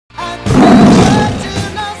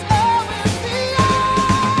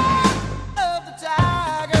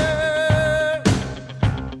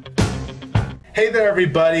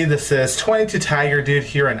everybody, this is 22 Tiger Dude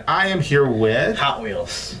here, and I am here with... Hot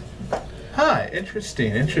Wheels. Hi,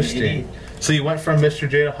 interesting. Indeed. So you went from Mr.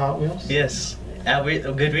 J to Hot Wheels? Yes. I have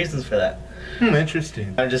good reasons for that.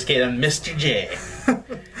 Interesting. I'm just kidding, I'm Mr. J.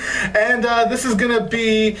 And this is going to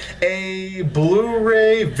be a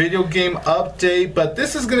Blu-ray video game update, but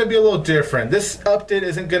this is going to be a little different. This update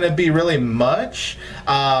isn't going to be really much.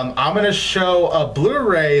 I'm going to show a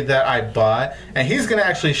Blu-ray that I bought, and he's going to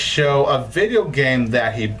actually show a video game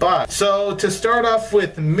that he bought. So to start off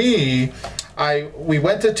with me, we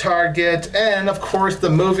went to Target, and of course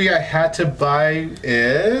the movie I had to buy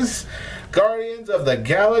is Guardians of the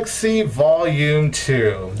Galaxy Volume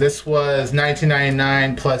 2. This was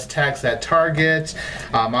 $19.99 plus tax at Target.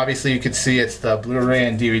 Obviously you could see it's the Blu-ray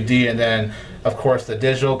and DVD, and then of course the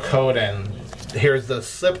digital code, and here's the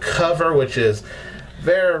slip cover, which is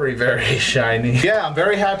very, very shiny. Yeah, I'm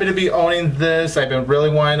very happy to be owning this. I've been really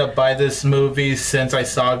wanting to buy this movie since I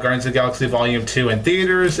saw Guardians of the Galaxy Volume 2 in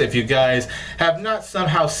theaters. If you guys have not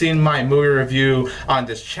somehow seen my movie review on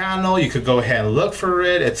this channel, you could go ahead and look for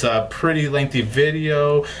it. It's a pretty lengthy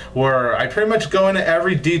video where I pretty much go into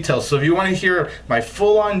every detail. So if you want to hear my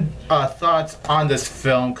full-on thoughts on this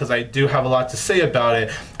film, because I do have a lot to say about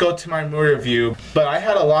it, go to my movie review. But I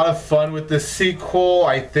had a lot of fun with this sequel.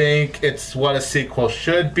 I think it's what a sequel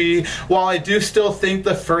should be. While I do still think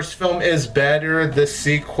the first film is better, this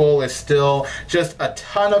sequel is still just a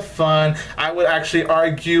ton of fun. I would actually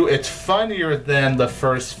argue it's funnier than the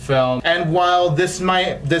first film. And while this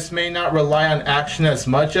may not rely on action as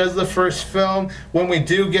much as the first film, when we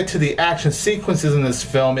do get to the action sequences in this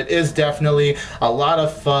film, it is definitely a lot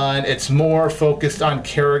of fun. It's more focused on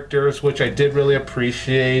characters, which I did really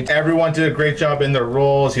appreciate. Everyone did a great job in their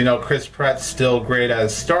roles. You know, Chris Pratt's still great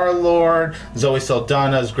as Star-Lord, Zoe Saldana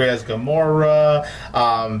is great as Gamora,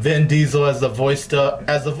 Vin Diesel as the voice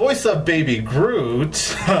of Baby Groot.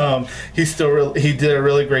 He did a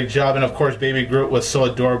really great job, and of course Baby Groot was so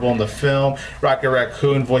adorable in the film. Rocket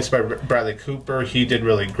Raccoon, voiced by Bradley Cooper, he did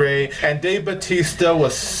really great, and Dave Bautista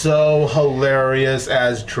was so hilarious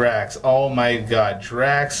as Drax. Oh my god,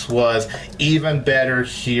 Drax was even better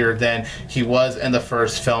here than he was in the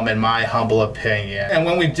first film, in my humble opinion. And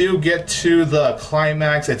when we do get to the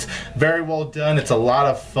climax, it's very well done. It's a lot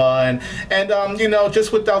of fun, and you know,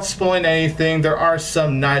 just without spoiling anything, there are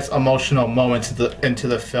some nice emotional moments into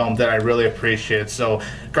the film that I really appreciate. So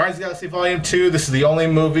Guardians of the Galaxy Volume 2, this is the only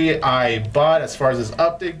movie I bought as far as this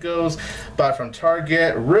update goes. Bought from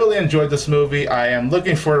Target. Really enjoyed this movie. I am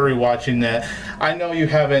looking forward to rewatching it. I know you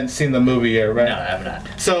haven't seen the movie yet, right? No, I have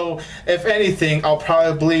not. So if anything, I'll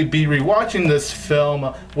probably be rewatching this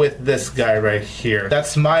film with this guy right here.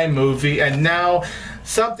 That's my movie, and now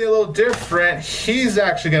something a little different. He's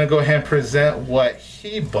actually going to go ahead and present what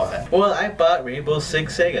he bought. Well, I bought Rainbow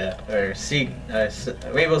Six Sega, or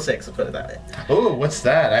Rainbow Six, I'll put it that way. Oh, what's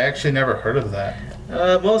that? I actually never heard of that.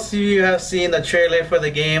 Most of you have seen the trailer for the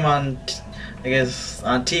game on, I guess,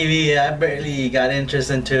 on TV. I barely got interest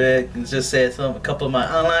into it. It's just said a couple of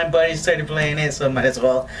my online buddies started playing it, so I might as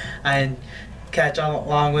well catch on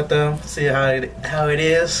along with them, see how it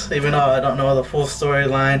is, even though I don't know the full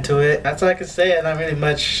storyline to it. That's all I can say. I don't really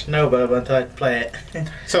much know about it until I play it.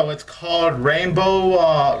 So it's called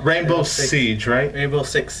Rainbow Siege, right? Rainbow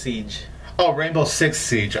Six Siege. Oh, Rainbow Six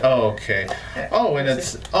Siege. Oh, okay. Oh, and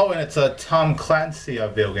it's a Tom Clancy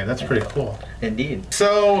video game. That's pretty cool. Indeed.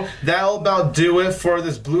 So that'll about do it for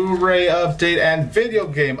this Blu-ray update and video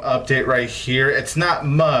game update right here. It's not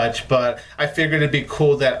much, but I figured it'd be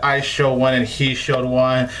cool that I show one and he showed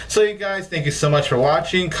one. So you guys, thank you so much for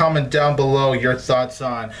watching. Comment down below your thoughts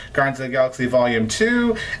on Guardians of the Galaxy Volume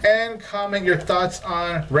 2, and comment your thoughts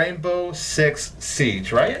on Rainbow Six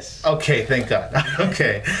Siege, right? Yes. Okay, thank God.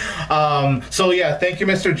 Okay. So yeah, thank you,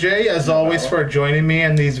 Mr. J, as always, for joining me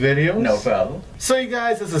in these videos. No problem. So you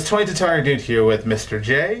guys, this is 22 Tiger Dude here with Mr.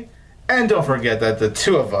 J, and don't forget that the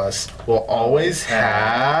two of us will always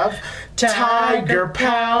have Tiger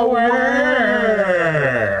Power!